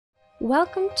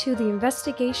Welcome to the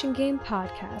Investigation Game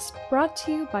Podcast, brought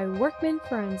to you by Workman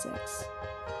Forensics.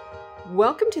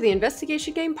 Welcome to the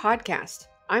Investigation Game Podcast.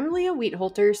 I'm Leah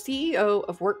Wheatholter, CEO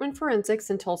of Workman Forensics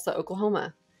in Tulsa,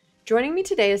 Oklahoma. Joining me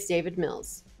today is David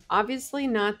Mills, obviously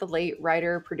not the late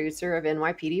writer-producer of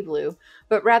NYPD Blue,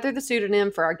 but rather the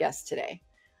pseudonym for our guest today.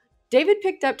 David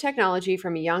picked up technology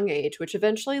from a young age, which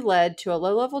eventually led to a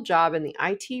low-level job in the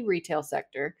IT retail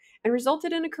sector and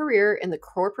resulted in a career in the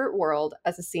corporate world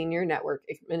as a senior network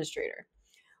administrator.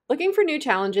 Looking for new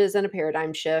challenges and a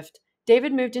paradigm shift,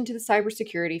 David moved into the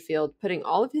cybersecurity field, putting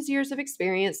all of his years of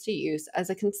experience to use as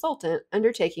a consultant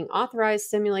undertaking authorized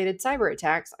simulated cyber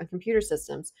attacks on computer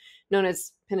systems, known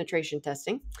as penetration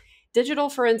testing, digital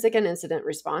forensic and incident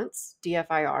response,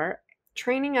 DFIR,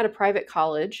 training at a private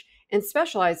college, and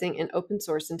specializing in open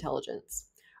source intelligence.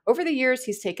 Over the years,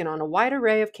 he's taken on a wide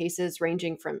array of cases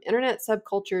ranging from internet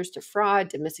subcultures to fraud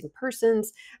to missing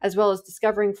persons, as well as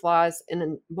discovering flaws in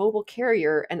a mobile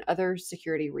carrier and other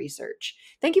security research.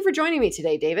 Thank you for joining me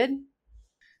today, David.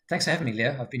 Thanks for having me,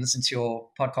 Leah. I've been listening to your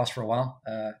podcast for a while.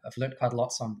 I've learned quite a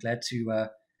lot, so I'm glad to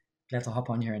hop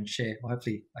on here and share. Well,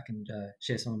 hopefully, I can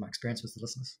share some of my experience with the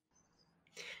listeners.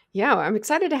 Yeah, I'm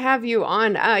excited to have you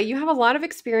on. You have a lot of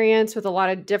experience with a lot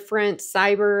of different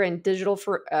cyber and digital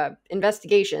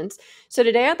investigations. So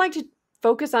today I'd like to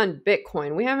focus on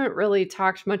Bitcoin. We haven't really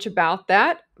talked much about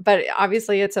that, but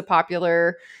obviously it's a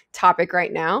popular topic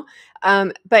right now.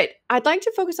 But I'd like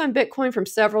to focus on Bitcoin from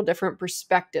several different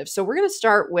perspectives. So we're going to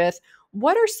start with,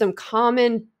 what are some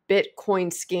common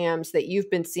Bitcoin scams that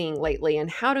you've been seeing lately, and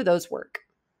how do those work?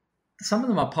 Some of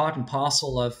them are part and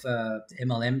parcel of the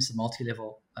MLMs, the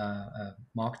multi-level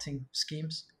marketing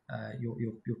schemes.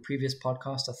 Your previous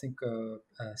podcast, I think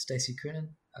Stacey Coonan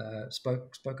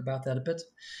spoke about that a bit.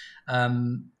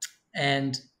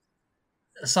 And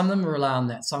some of them rely on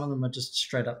that. Some of them are just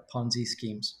straight up Ponzi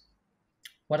schemes.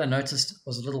 What I noticed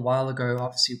was a little while ago,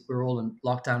 obviously we're all in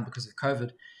lockdown because of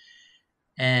COVID,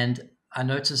 and I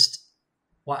noticed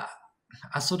I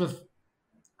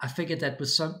figured that with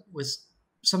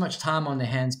so much time on their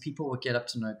hands, people would get up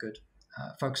to no good.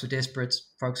 Folks were desperate,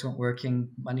 folks weren't working,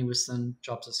 money was thin,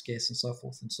 jobs are scarce, and so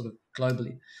forth, and sort of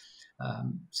globally.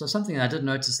 So something I did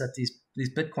notice that these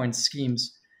Bitcoin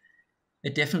schemes,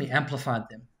 it definitely amplified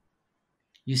them.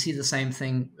 You see the same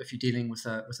thing if you're dealing with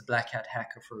a black hat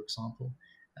hacker, for example.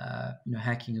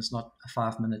 Hacking is not a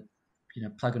 5-minute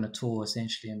plug in a tool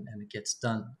essentially and it gets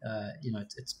done.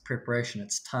 It's preparation,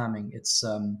 it's timing, it's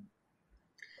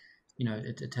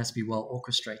it has to be well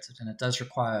orchestrated, and it does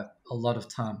require a lot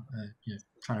of time,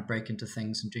 trying to break into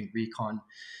things and doing recon,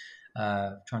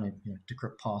 trying to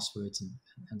decrypt passwords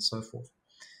and so forth.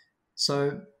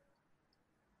 So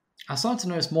I started to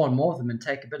notice more and more of them and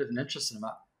take a bit of an interest in them.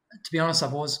 To be honest,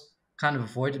 I've always kind of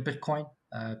avoided Bitcoin.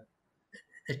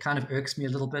 It kind of irks me a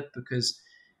little bit because,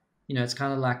 it's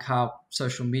kind of like how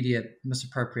social media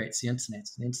misappropriates the internet.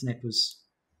 The internet was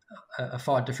a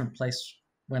far different place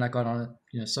when I got on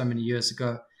it, so many years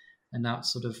ago, and now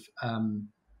it's sort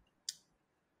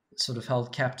of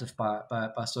held captive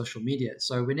by social media.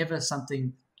 So whenever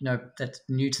something that's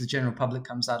new to the general public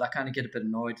comes out, I kind of get a bit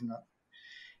annoyed,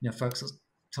 and folks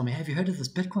tell me, "Have you heard of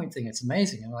this Bitcoin thing? It's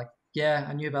amazing." I'm like, "Yeah,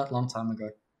 I knew about it a long time ago."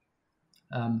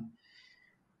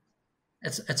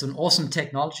 It's an awesome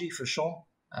technology for sure.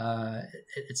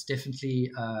 It's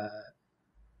definitely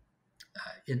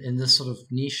in this sort of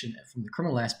niche, and from the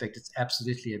criminal aspect, it's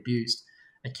absolutely abused.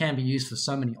 It can be used for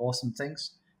so many awesome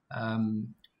things,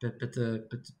 but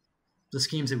the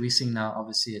schemes that we're seeing now,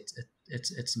 obviously,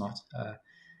 it's not.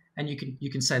 And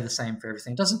you can say the same for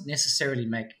everything. It doesn't necessarily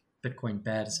make Bitcoin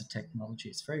bad as a technology.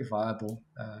 It's very viable.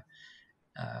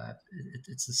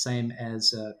 It's the same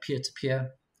as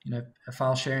peer-to-peer,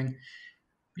 file sharing.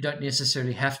 You don't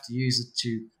necessarily have to use it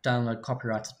to download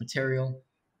copyrighted material.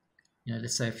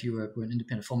 Let's say if you were an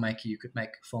independent filmmaker, you could make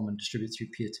a film and distribute through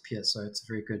peer-to-peer. So it's a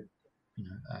very good,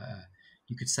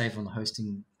 you could save on the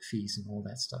hosting fees and all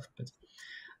that stuff. But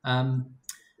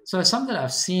so some that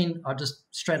I've seen are just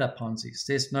straight up Ponzi's.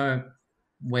 There's no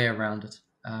way around it.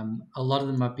 A lot of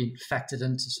them have been factored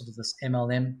into sort of this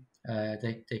MLM.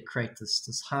 They create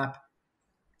this hype.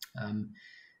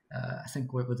 I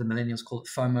think what the millennials call it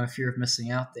FOMO, fear of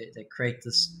missing out. They create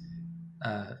this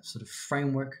sort of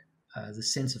framework, the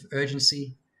sense of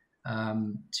urgency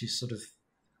to sort of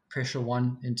pressure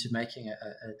one into making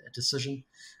a decision.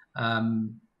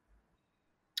 And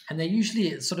they're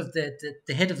usually sort of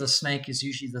the head of the snake is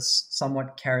usually this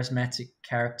somewhat charismatic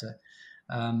character.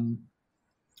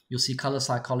 You'll see color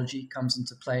psychology comes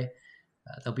into play.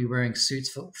 They'll be wearing suits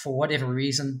for whatever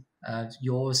reason.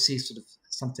 You always see sort of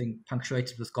something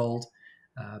punctuated with gold,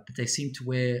 but they seem to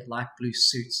wear light blue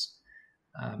suits.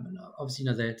 And obviously,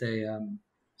 they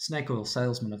snake oil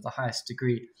salesmen of the highest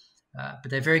degree, but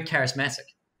they're very charismatic.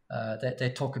 They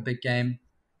talk a big game.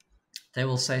 They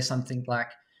will say something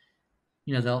like,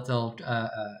 they'll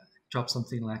drop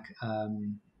something like,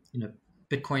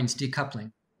 Bitcoin's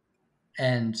decoupling,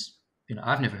 and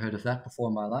I've never heard of that before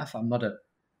in my life. I'm not a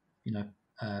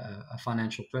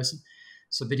financial person.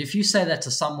 So, but if you say that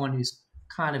to someone who's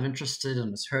kind of interested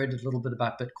and has heard a little bit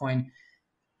about Bitcoin,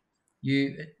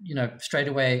 you straight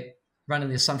away run on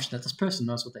the assumption that this person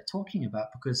knows what they're talking about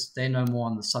because they know more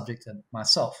on the subject than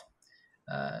myself.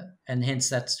 And hence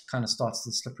that kind of starts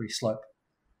the slippery slope.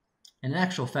 And in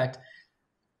actual fact,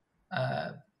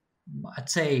 I'd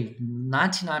say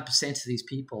 99% of these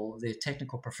people, their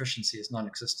technical proficiency is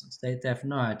non-existent. They have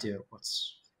no idea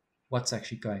what's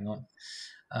actually going on.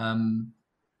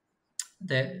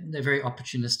 They're very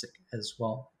opportunistic as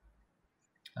well.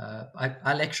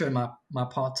 I lecture in my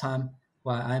part-time.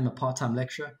 Well, I am a part-time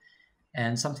lecturer,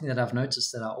 and something that I've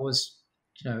noticed that I always,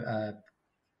 I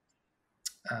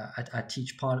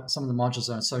teach some of the modules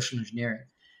on social engineering,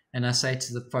 and I say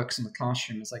to the folks in the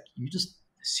classroom, it's like, you just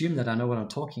assume that I know what I'm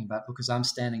talking about because I'm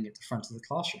standing at the front of the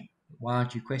classroom. Why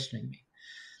aren't you questioning me?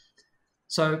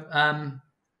 So,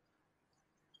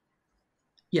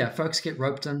 folks get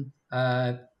roped in.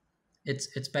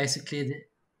 It's basically,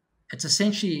 it's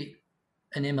essentially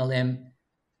an MLM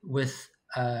with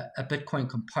a Bitcoin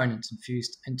component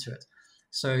infused into it.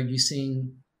 So you're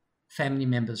seeing family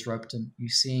members roped in. You're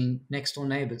seeing next door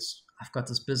neighbors. I've got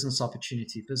this business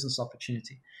opportunity.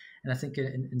 And I think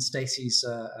in Stacey's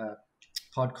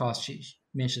podcast, she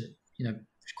mentioned,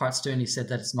 quite sternly said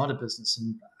that it's not a business.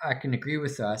 And I can agree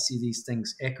with her. I see these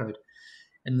things echoed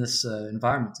in this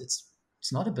environment. It's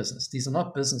not a business. These are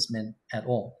not businessmen at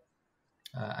all.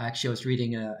 I was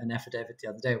reading an affidavit the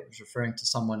other day, which was referring to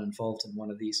someone involved in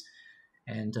one of these.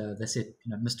 And they said,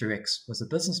 Mr. X was a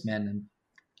businessman. And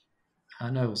I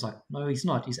know it was like, no, he's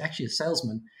not. He's actually a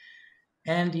salesman.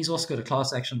 And he's also got a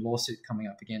class action lawsuit coming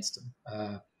up against him.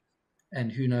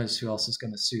 And who knows who else is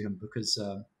going to sue him because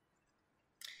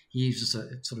he's just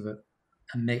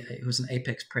he was an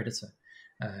apex predator.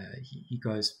 He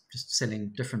goes just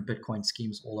selling different Bitcoin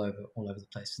schemes all over the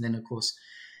place. And then, of course,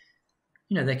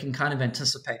 they can kind of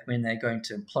anticipate when they're going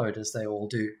to implode, as they all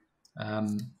do.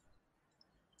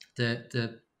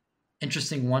 The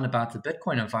interesting one about the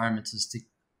Bitcoin environment is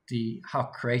the how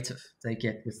creative they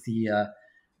get with the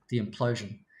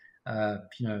implosion.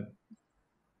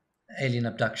 Alien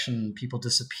abduction, people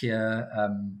disappear.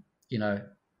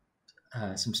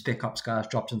 Some spec ops guys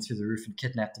dropped in through the roof and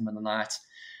kidnapped them in the night.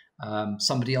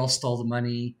 Somebody else stole the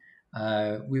money.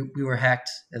 We were hacked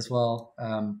as well.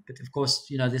 But of course,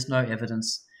 there's no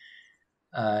evidence.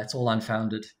 It's all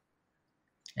unfounded.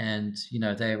 And,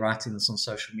 they're writing this on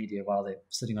social media while they're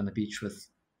sitting on the beach with,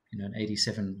 an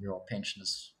 87-year-old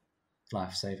pensioner's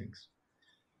life savings.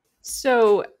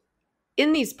 So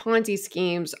in these Ponzi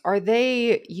schemes, are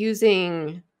they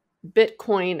using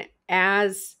Bitcoin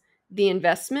as the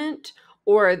investment,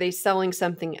 or are they selling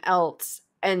something else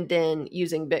and then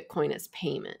using Bitcoin as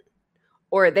payment?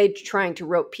 Or are they trying to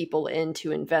rope people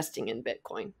into investing in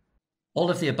Bitcoin? All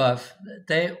of the above.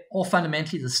 They're all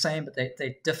fundamentally the same, but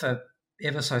they differ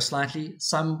ever so slightly.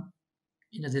 Some,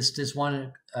 there's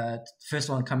one, first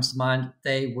one comes to mind.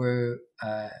 They were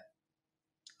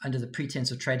under the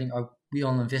pretense of trading,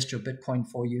 we'll invest your Bitcoin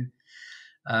for you.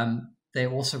 They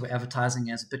also were advertising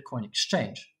as a Bitcoin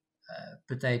exchange,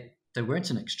 but they weren't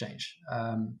an exchange.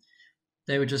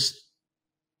 They were just,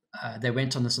 they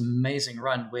went on this amazing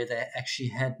run where they actually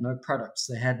had no products.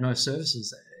 They had no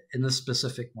services in this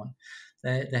specific one.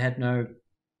 They had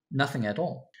nothing at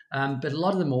all. But a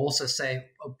lot of them will also say,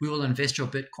 we will invest your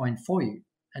Bitcoin for you.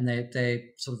 And they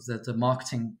sort of, the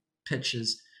marketing pitch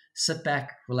is, sit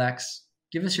back, relax,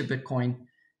 give us your Bitcoin,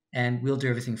 and we'll do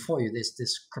everything for you. There's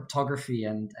this cryptography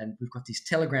and we've got these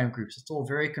Telegram groups. It's all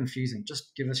very confusing.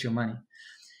 Just give us your money.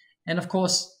 And of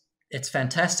course, it's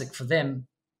fantastic for them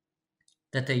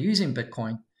that they're using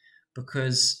Bitcoin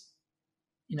because,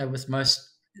 with most,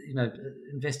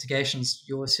 investigations,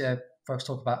 you always hear folks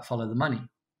talk about follow the money.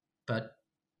 But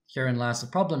herein lies the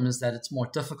problem, is that it's more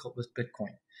difficult with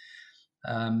Bitcoin.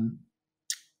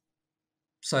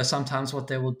 So sometimes what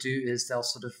they will do is they'll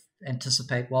sort of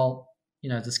anticipate, well,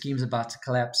 the scheme's about to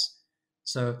collapse,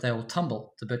 so they will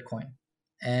tumble the Bitcoin.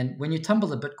 And when you tumble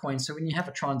the Bitcoin, so when you have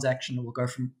a transaction, it will go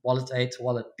from wallet A to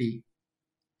wallet B.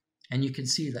 And you can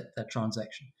see that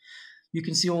transaction. You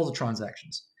can see all the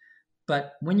transactions.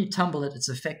 But when you tumble it, it's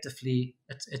effectively,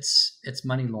 it's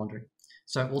money laundering.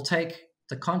 So it will take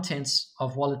the contents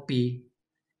of wallet B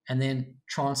and then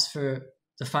transfer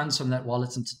the funds from that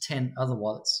wallet into 10 other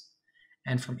wallets.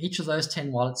 and from each of those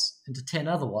 10 wallets into 10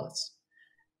 other wallets,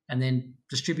 and then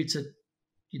distributed,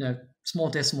 small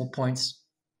decimal points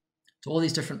to all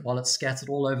these different wallets scattered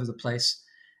all over the place,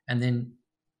 and then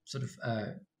sort of,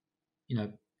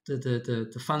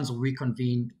 the funds will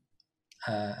reconvene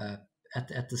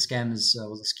at the scammers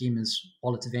or the schemers'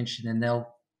 wallet eventually. Then they'll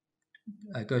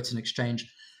go to an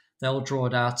exchange, they'll draw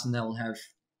it out, and they'll have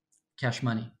cash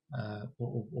money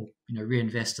or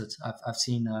reinvest it. I've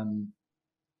seen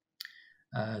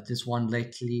there's one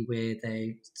lately where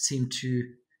they seem to,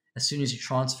 as soon as you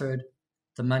transferred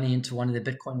the money into one of their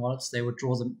Bitcoin wallets, they would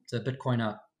draw the Bitcoin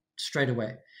out straight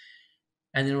away,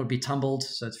 and then it would be tumbled,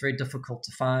 so it's very difficult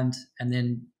to find. And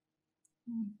then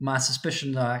my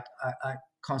suspicion, though I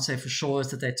can't say for sure, is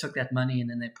that they took that money and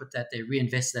then they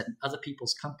reinvested that in other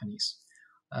people's companies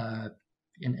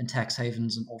in tax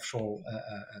havens and offshore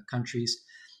countries.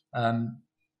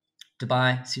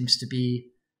 Dubai seems to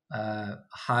be a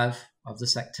hive of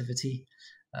this activity.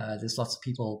 There's lots of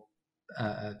people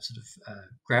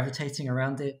gravitating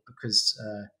around there because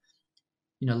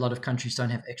a lot of countries don't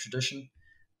have extradition.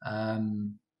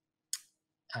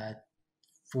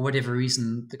 For whatever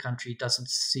reason, the country doesn't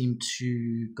seem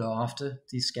to go after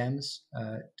these scams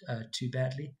too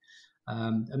badly.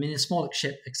 There's small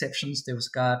exceptions. There was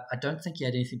a guy, I don't think he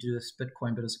had anything to do with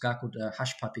Bitcoin, but it was a guy called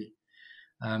Hush Puppy.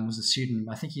 Was a pseudonym.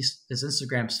 I think his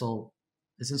Instagram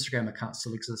account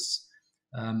still exists.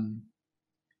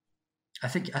 I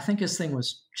think his thing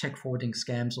was check forwarding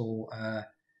scams or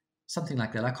something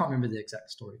like that. I can't remember the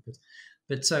exact story,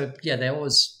 but so yeah, they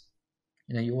always,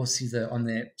 you always see on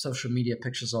their social media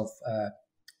pictures of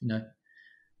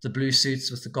the blue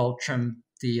suits with the gold trim,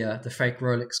 the fake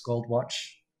Rolex gold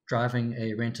watch, driving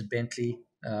a rented Bentley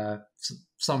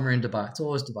somewhere in Dubai. It's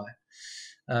always Dubai.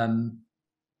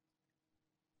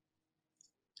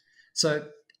 So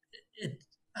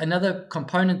another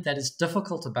component that is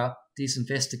difficult about these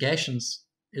investigations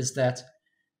is that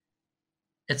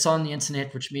it's on the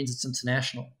internet, which means it's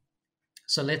international.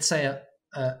 So let's say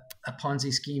a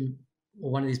Ponzi scheme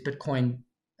or one of these Bitcoin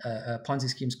Ponzi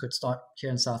schemes could start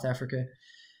here in South Africa.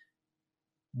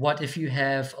 What if you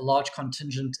have a large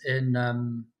contingent in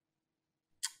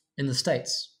the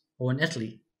States or in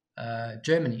Italy,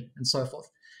 Germany, and so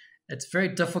forth? It's very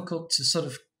difficult to sort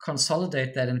of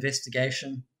consolidate that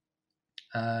investigation.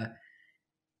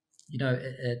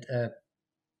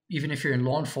 Even if you're in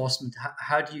law enforcement,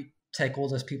 how do you take all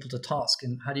those people to task,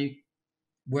 and how do you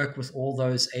work with all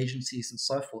those agencies and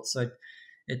so forth? So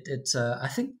I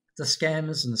think the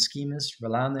scammers and the schemers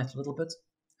rely on that a little bit.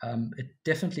 It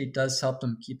definitely does help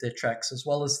them keep their tracks, as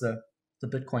well as the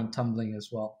Bitcoin tumbling as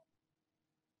well.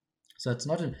 So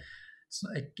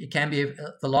it can be,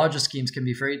 the larger schemes can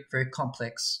be very, very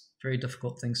complex, very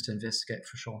difficult things to investigate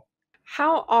for sure.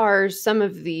 How are some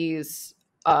of these,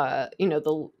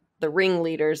 the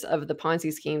ringleaders of the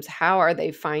Ponzi schemes, how are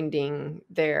they finding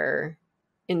their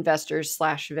investors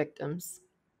 / victims?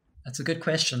 That's a good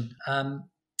question.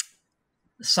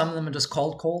 Some of them are just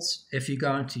cold calls. If you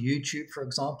go into YouTube, for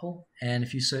example, and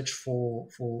if you search for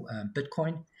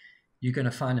Bitcoin, you're going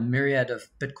to find a myriad of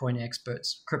Bitcoin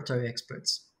experts, crypto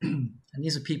experts, and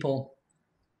these are people.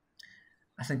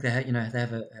 I think they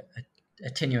have a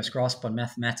tenuous grasp on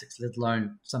mathematics, let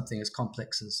alone something as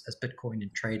complex as Bitcoin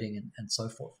and trading and so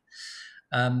forth.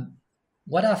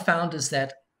 What I've found is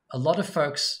that a lot of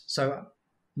folks, so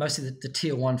mostly the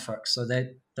tier one folks, so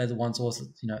they're the ones always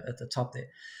at the top there.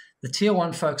 The tier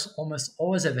one folks almost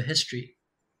always have a history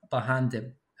behind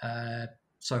them.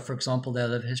 So, for example,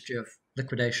 they'll have a history of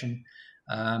liquidation,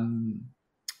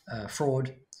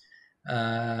 fraud,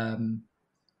 and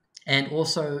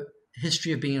also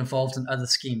history of being involved in other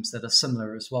schemes that are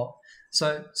similar as well.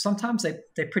 So sometimes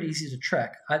they're pretty easy to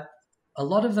track. A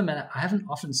lot of them I haven't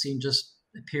often seen just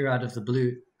appear out of the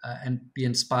blue and be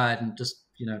inspired and just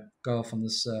go off on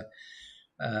this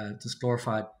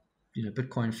glorified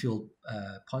Bitcoin fueled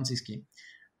Ponzi scheme.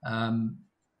 And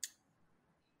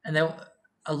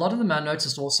a lot of them I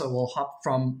noticed also will hop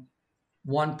from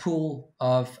one pool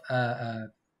of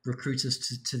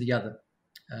recruiters to the other,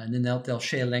 and then they'll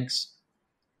share links.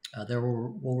 They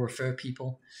will refer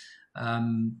people.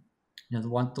 The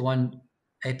one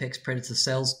Apex Predator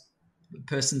sales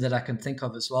person that I can think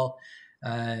of as well.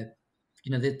 I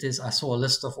saw a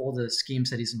list of all the schemes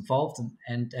that he's involved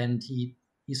in, and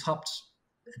he's hopped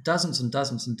dozens and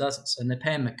dozens and dozens, and they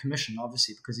pay him a commission,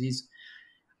 obviously, because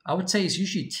I would say he's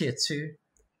usually tier 2.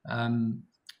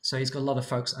 So he's got a lot of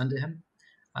folks under him.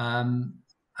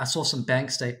 I saw some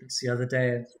bank statements the other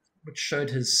day which showed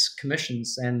his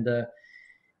commissions, and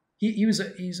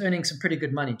he's earning some pretty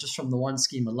good money just from the one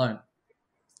scheme alone.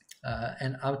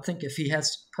 And I would think if he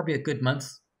has probably a good month,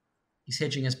 he's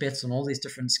hedging his bets on all these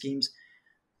different schemes.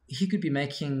 He could be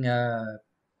making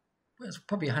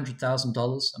probably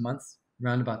 $100,000 a month,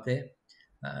 around about there,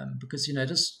 because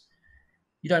just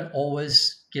you don't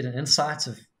always get an insight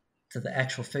to the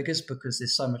actual figures because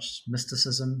there's so much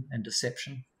mysticism and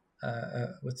deception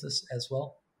with this as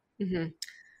well. Mm-hmm.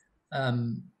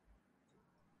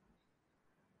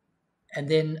 And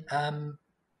then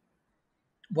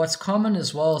what's common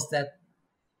as well is that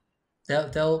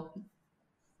they'll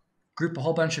group a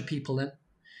whole bunch of people in.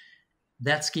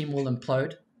 That scheme will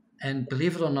implode. And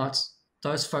believe it or not,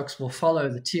 those folks will follow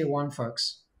the tier one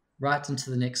folks right into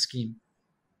the next scheme.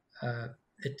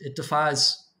 It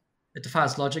defies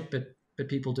logic, but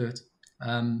people do it.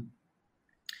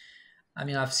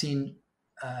 I've seen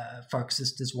folks.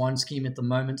 There's one scheme at the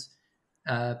moment,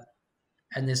 and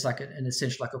there's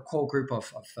essentially like a core group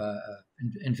of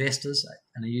investors,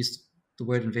 and I used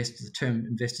the term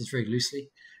investors very loosely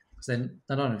because they're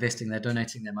not investing; they're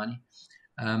donating their money.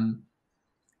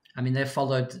 They've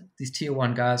followed these tier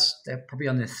one guys. They're probably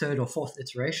on their third or fourth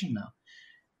iteration now,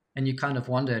 and you kind of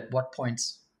wonder at what point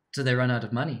do they run out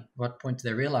of money? What point do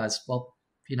they realize, well,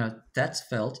 that's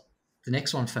failed, the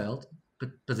next one failed,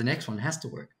 but the next one has to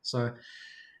work. So,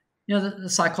 the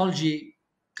psychology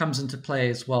comes into play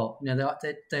as well.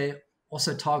 They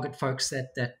also target folks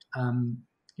that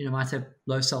might have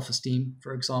low self-esteem,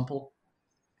 for example.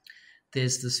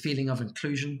 There's this feeling of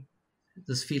inclusion,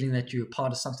 this feeling that you're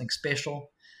part of something special.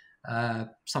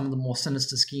 Some of the more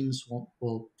sinister schemes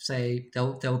will say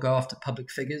they'll go after public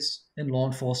figures in law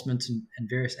enforcement and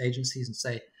various agencies and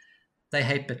say they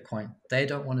hate Bitcoin. They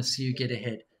don't want to see you get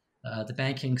ahead. The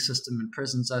banking system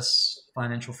imprisons us,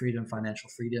 financial freedom,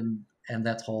 and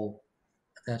that whole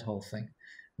thing.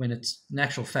 When it's in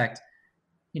actual fact,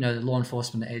 the law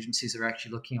enforcement agencies are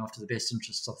actually looking after the best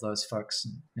interests of those folks,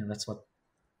 and that's what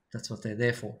they're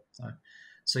there for.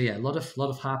 So yeah, a lot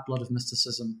of hype, a lot of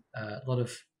mysticism, a lot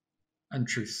of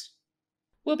untruths.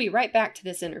 We'll be right back to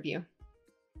this interview.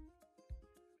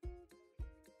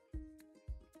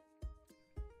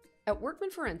 At Workman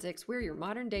Forensics, we're your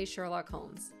modern-day Sherlock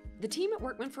Holmes. The team at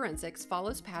Workman Forensics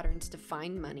follows patterns to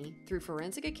find money through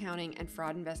forensic accounting and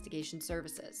fraud investigation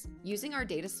services. Using our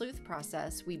data sleuth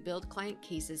process, we build client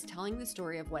cases telling the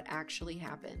story of what actually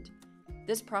happened.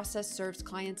 This process serves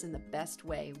clients in the best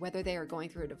way, whether they are going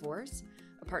through a divorce,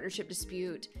 a partnership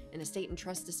dispute, an estate and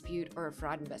trust dispute, or a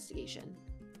fraud investigation.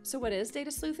 So what is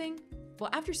data sleuthing?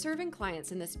 Well, after serving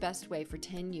clients in this best way for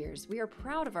 10 years, we are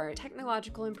proud of our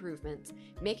technological improvements,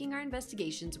 making our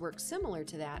investigations work similar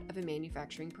to that of a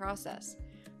manufacturing process.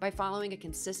 By following a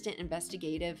consistent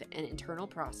investigative and internal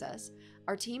process,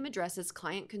 our team addresses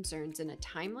client concerns in a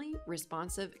timely,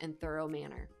 responsive, and thorough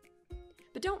manner.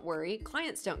 But don't worry,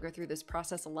 clients don't go through this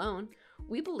process alone.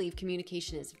 We believe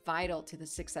communication is vital to the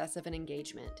success of an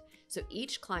engagement, so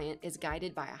each client is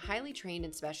guided by a highly trained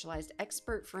and specialized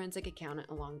expert forensic accountant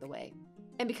along the way.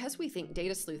 And because we think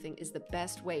data sleuthing is the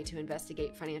best way to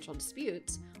investigate financial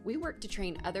disputes, we work to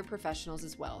train other professionals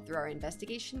as well through our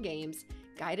investigation games,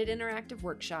 guided interactive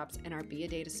workshops, and our Be a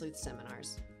Data Sleuth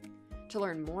seminars. To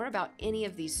learn more about any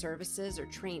of these services or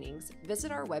trainings,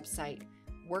 visit our website,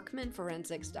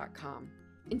 workmanforensics.com.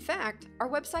 In fact, our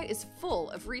website is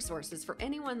full of resources for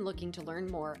anyone looking to learn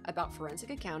more about forensic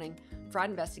accounting,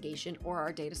 fraud investigation, or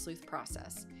our data sleuth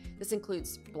process. This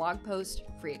includes blog posts,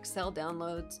 free Excel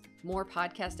downloads, more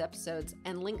podcast episodes,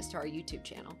 and links to our YouTube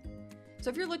channel. So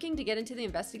if you're looking to get into the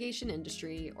investigation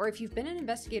industry, or if you've been an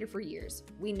investigator for years,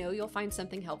 we know you'll find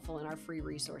something helpful in our free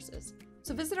resources.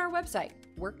 So visit our website,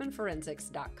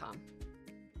 workmanforensics.com.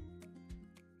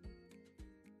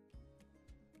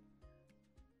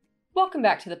 Welcome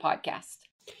back to the podcast.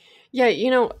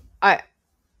 Yeah,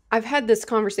 I've had this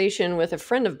conversation with a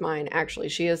friend of mine, actually.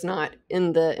 She is not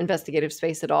in the investigative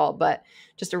space at all, but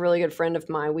just a really good friend of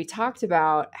mine. We talked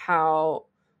about how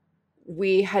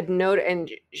we had noted,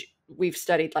 and we've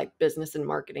studied like business and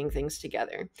marketing things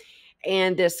together.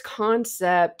 And this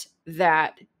concept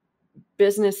that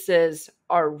businesses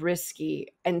are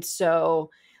risky. And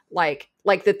so like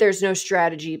that there's no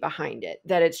strategy behind it,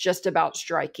 that it's just about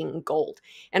striking gold.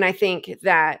 And I think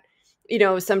that,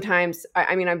 sometimes,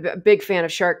 I'm a big fan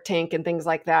of Shark Tank and things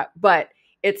like that, but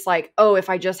it's like, oh, if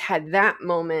I just had that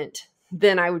moment,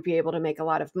 then I would be able to make a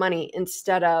lot of money,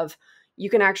 instead of you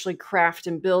can actually craft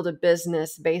and build a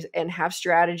business base and have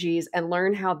strategies and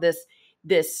learn how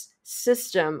this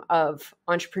system of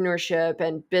entrepreneurship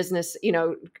and business,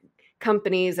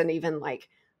 companies and even like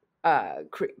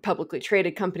publicly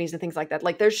traded companies and things like that.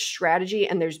 Like there's strategy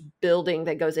and there's building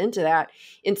that goes into that,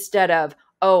 instead of,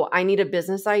 oh, I need a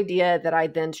business idea that I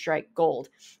then strike gold.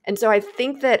 And so I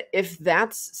think that if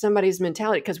that's somebody's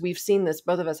mentality, because we've seen this,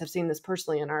 both of us have seen this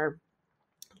personally in our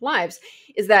lives,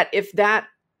 is that if that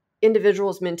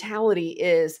individual's mentality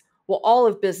is, well, all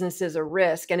of business is a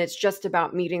risk and it's just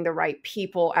about meeting the right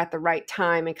people at the right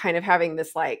time and kind of having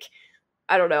this, like,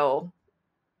 I don't know,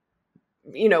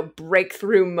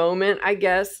 breakthrough moment, I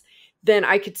guess, then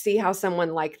I could see how someone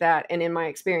like that, and in my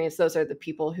experience, those are the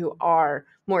people who are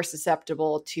more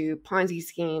susceptible to Ponzi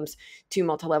schemes, to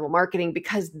multi-level marketing,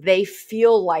 because they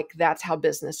feel like that's how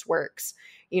business works.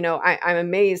 I'm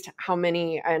amazed how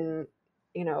many, and,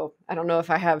 I don't know if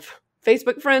I have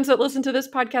Facebook friends that listen to this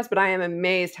podcast, but I am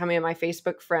amazed how many of my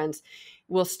Facebook friends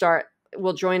will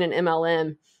join an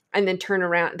MLM and then turn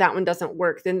around. That one doesn't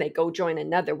work. Then they go join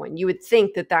another one. You would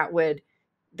think that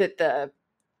the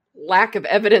lack of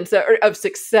evidence of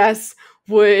success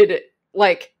would,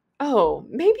 like, oh,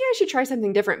 maybe I should try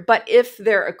something different. But if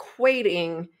they're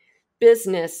equating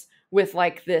business with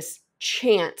like this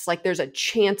chance, like there's a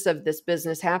chance of this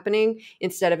business happening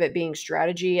instead of it being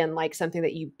strategy and like something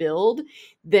that you build,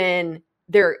 then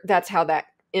that's how that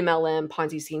MLM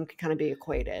Ponzi scheme could kind of be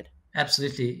equated.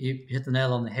 Absolutely. You hit the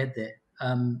nail on the head there.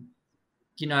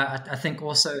 I think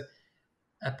also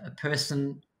a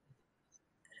person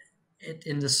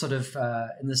in this sort of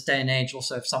in this day and age,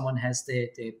 also if someone has their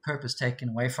purpose taken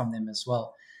away from them as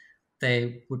well,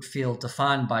 they would feel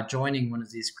defined by joining one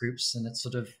of these groups, and it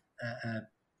sort of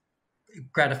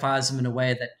gratifies them in a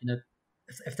way that,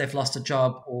 if they've lost a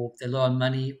job or they're low on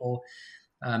money, or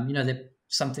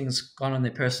something's gone on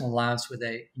their personal lives where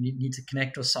they need to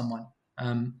connect with someone,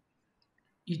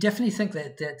 you definitely think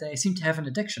that they seem to have an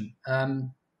addiction. I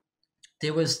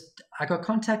got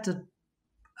contacted.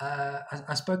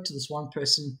 I spoke to this one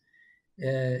person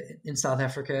in South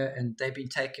Africa, and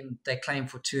they claim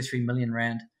for 2 or 3 million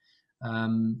rand.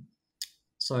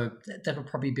 So that would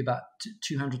probably be about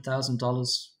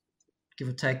 $200,000, give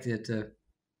or take, the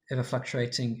ever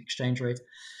fluctuating exchange rate.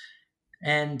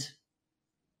 And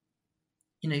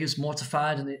he was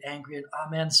mortified and angry, and, oh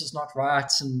man, this is not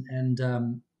right.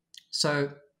 And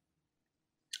so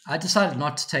I decided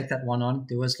not to take that one on.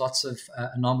 There was lots of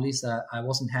anomalies that I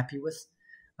wasn't happy with.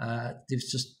 There was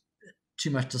just too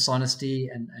much dishonesty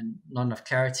and not enough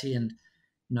clarity. And,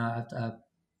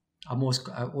 I'm always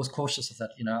cautious of that.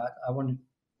 I want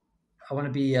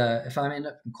to be, if I'm in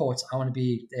court, I want to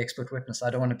be the expert witness. I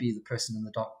don't want to be the person in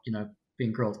the dock,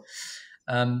 being grilled.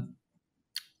 And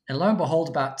lo and behold,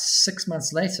 about 6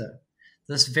 months later,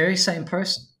 this very same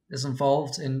person is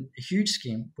involved in a huge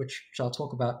scheme, which I'll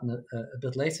talk about in a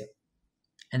bit later.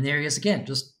 And there he is again,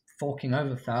 just forking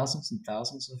over thousands and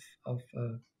thousands of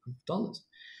dollars.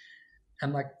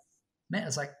 I'm like, man,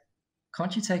 it's like,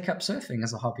 can't you take up surfing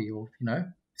as a hobby, or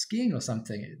skiing or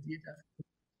something?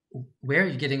 Where are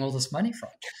you getting all this money from?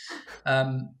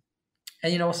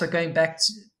 And also going back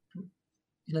to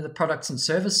the products and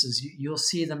services, you'll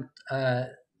see them. The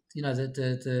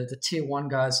tier one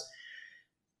guys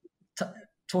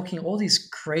talking all these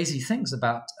crazy things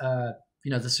about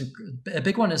this. A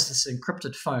big one is this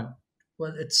encrypted phone.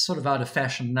 Well, it's sort of out of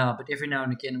fashion now, but every now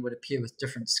and again it would appear with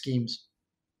different schemes,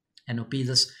 and it'll be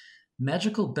this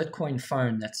magical Bitcoin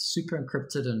phone that's super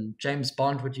encrypted, and James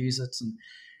Bond would use it,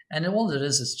 and all it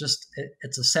is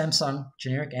it's a Samsung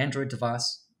generic Android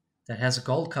device that has a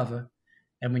gold cover,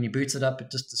 and when you boot it up,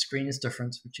 the screen is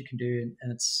different, which you can do,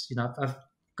 and it's I've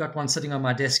got one sitting on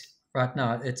my desk right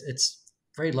now. It's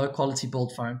very low quality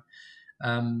build phone,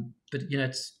 but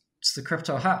it's the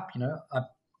crypto hype.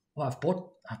 I've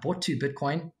bought 2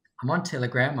 Bitcoin. I'm on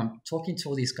Telegram. I'm talking to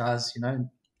all these guys.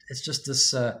 It's just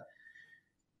this.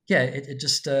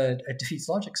 It defeats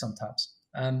logic sometimes.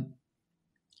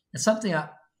 It's something I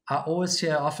always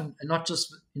hear often, and not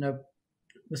just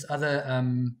with other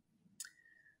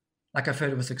like I've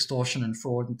heard it with extortion and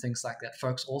fraud and things like that.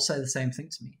 Folks all say the same thing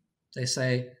to me. They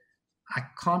say, I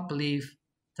can't believe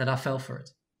that I fell for it.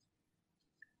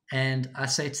 And I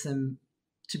say to them,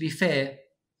 to be fair,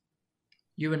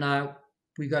 you and I,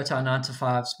 we go to our 9 to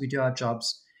 5s, we do our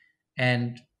jobs,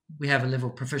 and we have a level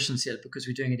of proficiency at it because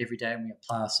we're doing it every day and we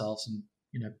apply ourselves. And,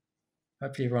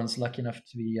 hopefully everyone's lucky enough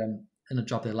to be in a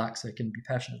job they like, so they can be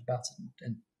passionate about it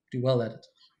and do well at it.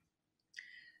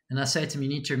 And I say to them, you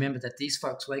need to remember that these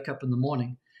folks wake up in the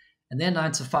morning and their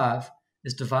 9 to 5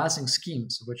 is devising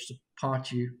schemes of which to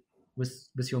part you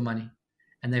with your money.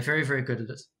 And they're very, very good at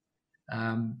it.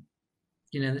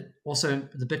 Also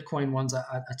the Bitcoin ones,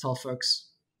 I tell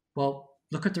folks, well,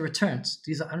 look at the returns.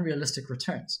 These are unrealistic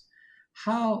returns.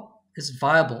 How is it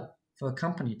viable for a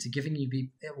company to giving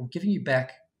you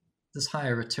back this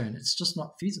higher return? It's just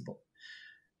not feasible.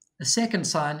 The second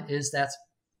sign is that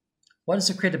what is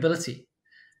the credibility?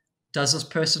 Does this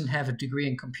person have a degree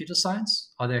in computer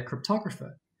science? Are they a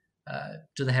cryptographer?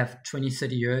 Do they have 20,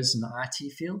 30 years in the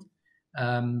IT field?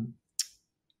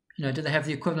 Do they have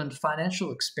the equivalent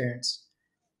financial experience?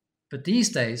 But these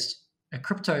days, a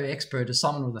crypto expert is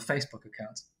someone with a Facebook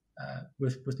account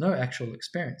with no actual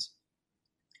experience.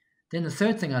 Then the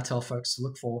third thing I tell folks to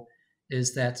look for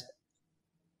is that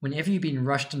whenever you've been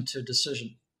rushed into a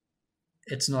decision,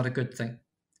 it's not a good thing.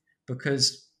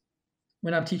 Because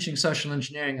when I'm teaching social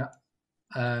engineering,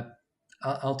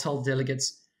 I'll tell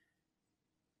delegates,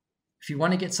 if you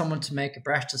want to get someone to make a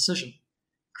brash decision,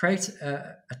 create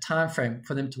a time frame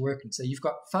for them to work and say, you've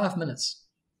got 5 minutes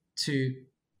to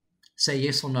say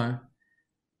yes or no.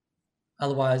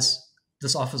 Otherwise,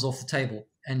 this offer's off the table.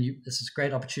 And this is a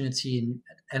great opportunity,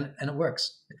 and it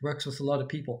works. It works with a lot of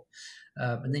people.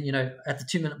 And then, at the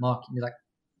 2-minute mark, you're like,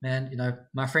 man,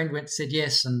 my friend said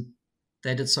yes, and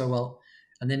they did so well.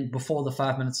 And then before the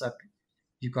 5 minutes up,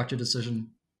 you've got your decision.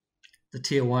 The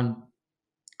tier 1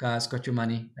 guys got your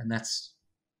money, and that's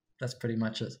pretty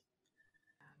much it.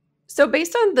 So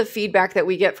based on the feedback that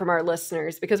we get from our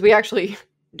listeners, because we actually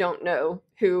don't know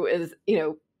who is,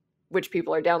 which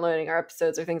people are downloading our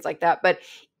episodes or things like that. But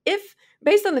if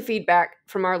based on the feedback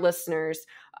from our listeners,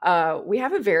 we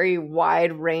have a very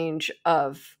wide range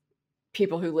of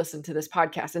people who listen to this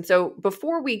podcast. And so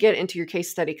before we get into your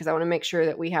case study, because I want to make sure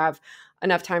that we have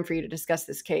enough time for you to discuss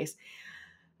this case,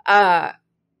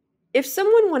 if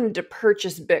someone wanted to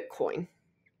purchase Bitcoin,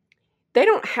 they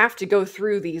don't have to go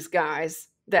through these guys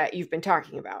that you've been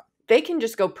talking about. They can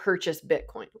just go purchase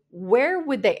Bitcoin. Where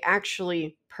would they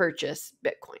actually purchase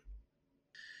Bitcoin?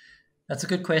 That's a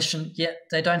good question. Yeah,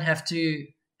 they don't have to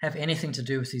have anything to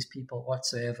do with these people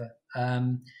whatsoever.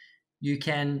 You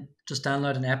can just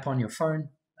download an app on your phone,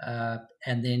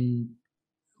 and then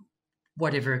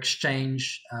whatever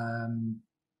exchange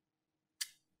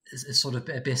is sort of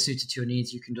best suited to your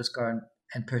needs, you can just go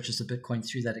and purchase a Bitcoin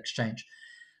through that exchange.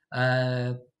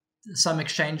 Some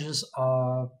exchanges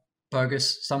are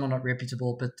bogus, some are not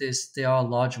reputable, but there are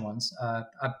larger ones.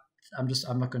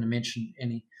 I'm not going to mention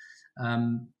any.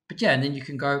 But yeah, and then you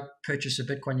can go purchase a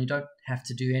Bitcoin. You don't have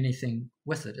to do anything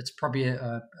with it. It's probably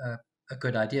a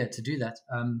good idea to do that.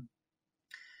 On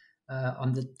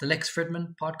the Lex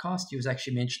Fridman podcast, he was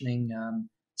actually mentioning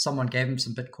someone gave him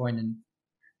some Bitcoin, and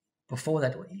before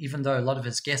that, even though a lot of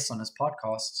his guests on his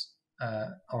podcasts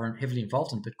are heavily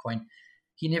involved in Bitcoin,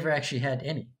 he never actually had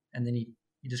any. And then he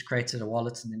just created a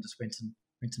wallet and then just went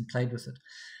and played with it.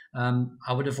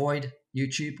 I would avoid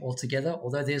YouTube altogether,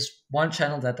 although there's one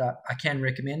channel that I can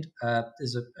recommend.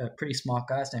 There's a pretty smart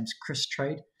guy. His name's Chris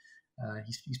Trade.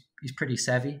 He's pretty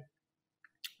savvy.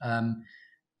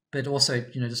 But also,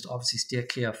 just obviously steer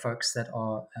clear of folks that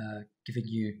are giving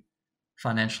you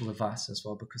financial advice as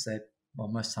well, because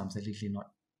most times they're legally not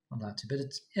allowed to. But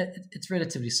it's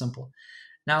relatively simple.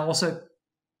 Now, also,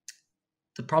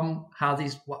 the problem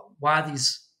why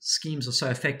these schemes are so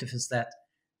effective is that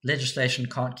legislation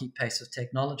can't keep pace with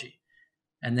technology,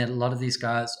 and that a lot of these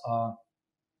guys are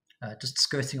just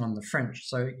skirting on the fringe.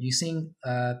 So you're seeing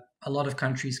a lot of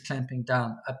countries clamping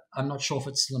down. I'm not sure if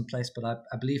it's still in place, but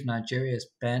I believe Nigeria has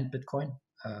banned Bitcoin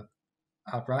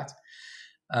outright.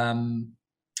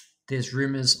 There's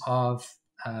rumors of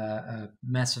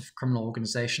massive criminal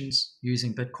organizations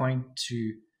using Bitcoin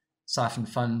to siphon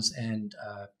funds and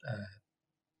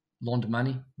launder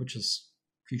money, which is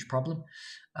a huge problem.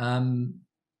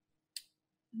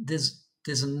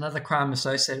 There's another crime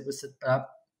associated with it, but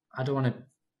I don't want to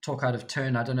talk out of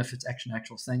turn. I don't know if it's actually an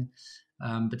actual thing,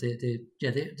 but there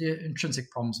are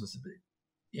intrinsic problems with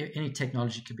it. Any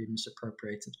technology can be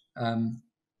misappropriated.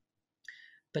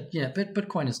 But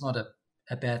Bitcoin is not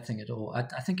a bad thing at all.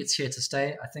 I think it's here to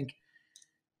stay. I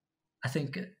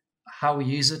think how we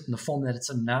use it in the form that it's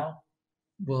in now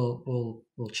will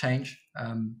change.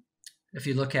 If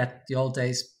you look at the old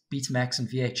days, Betamax and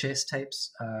VHS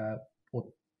tapes, or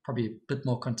probably a bit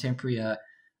more contemporary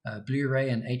Blu-ray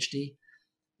and HD,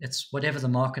 it's whatever the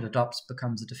market adopts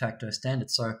becomes a de facto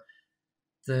standard. So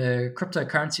the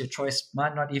cryptocurrency of choice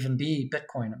might not even be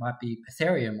Bitcoin. It might be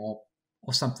Ethereum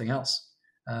or something else.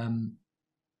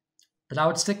 But I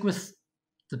would stick with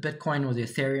the Bitcoin or the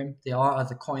Ethereum. There are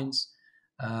other coins.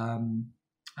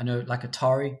 I know like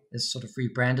Atari is sort of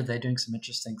rebranded. They're doing some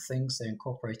interesting things. They're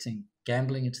incorporating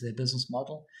gambling into their business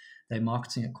model. They're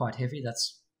marketing it quite heavy.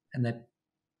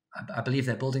 I believe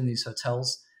they're building these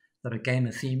hotels that are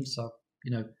gamer themed. So,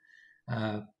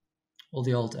 all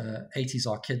the old 80s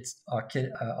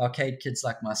arcade kids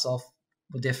like myself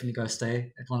will definitely go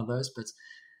stay at one of those. But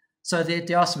so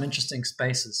there are some interesting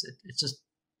spaces. It's just,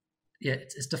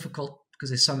 it's difficult because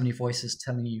there's so many voices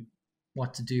telling you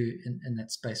what to do in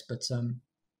that space, but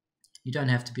you don't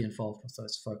have to be involved with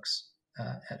those folks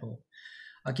at all.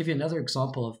 I'll give you another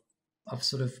example of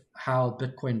sort of how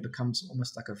Bitcoin becomes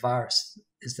almost like a virus,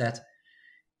 is that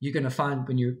you're going to find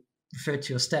when you refer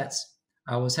to your stats.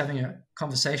 I was having a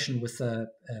conversation with a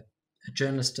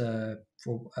journalist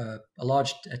for a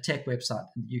large tech website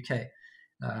in the UK,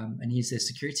 and he's their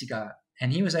security guy.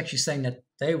 And he was actually saying that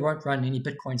they won't run any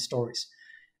Bitcoin stories.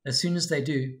 As soon as they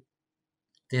do,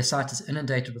 their site is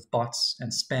inundated with bots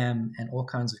and spam and all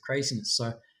kinds of craziness.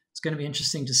 So it's going to be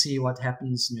interesting to see what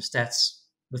happens in your stats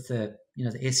with the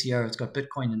SEO. It's got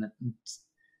Bitcoin in it, and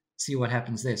see what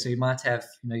happens there. So you might have,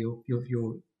 your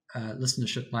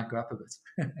listenership might go up a bit.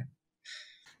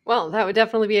 Well, that would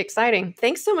definitely be exciting.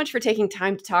 Thanks so much for taking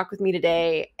time to talk with me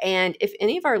today. And if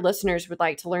any of our listeners would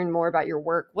like to learn more about your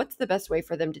work, what's the best way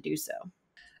for them to do so?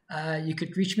 You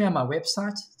could reach me on my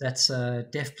website. That's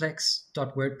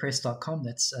defplex.wordpress.com.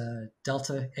 That's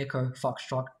Delta Echo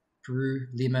Foxtrot Peru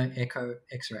Lima Echo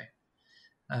X-ray.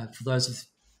 For those of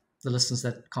the listeners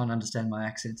that can't understand my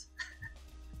accent.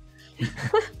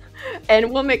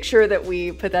 And we'll make sure that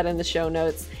we put that in the show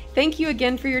notes. Thank you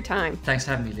again for your time. Thanks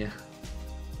for having me, Leah.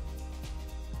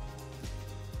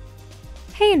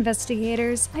 Hey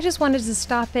investigators, I just wanted to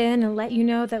stop in and let you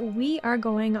know that we are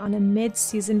going on a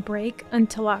mid-season break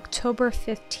until October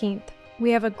 15th.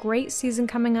 We have a great season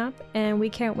coming up, and we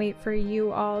can't wait for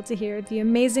you all to hear the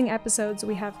amazing episodes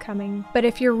we have coming. But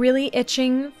if you're really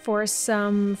itching for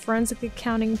some forensic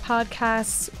accounting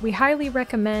podcasts, we highly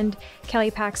recommend Kelly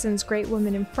Paxton's Great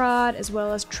Women in Fraud, as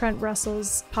well as Trent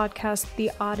Russell's podcast, The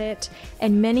Audit,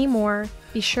 and many more.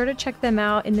 Be sure to check them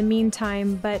out in the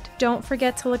meantime, but don't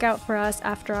forget to look out for us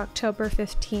after October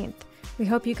 15th. We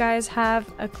hope you guys have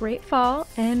a great fall,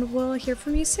 and we'll hear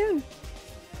from you soon.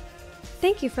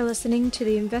 Thank you for listening to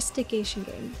The Investigation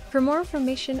Game. For more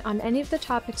information on any of the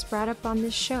topics brought up on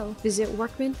this show, visit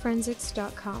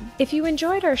workmanforensics.com. If you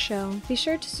enjoyed our show, be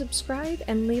sure to subscribe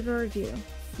and leave a review.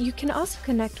 You can also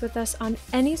connect with us on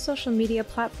any social media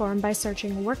platform by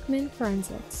searching Workman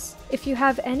Forensics. If you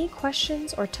have any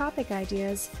questions or topic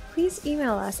ideas, please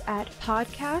email us at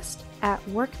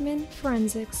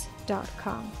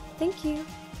podcast@workmanforensics.com. Thank you.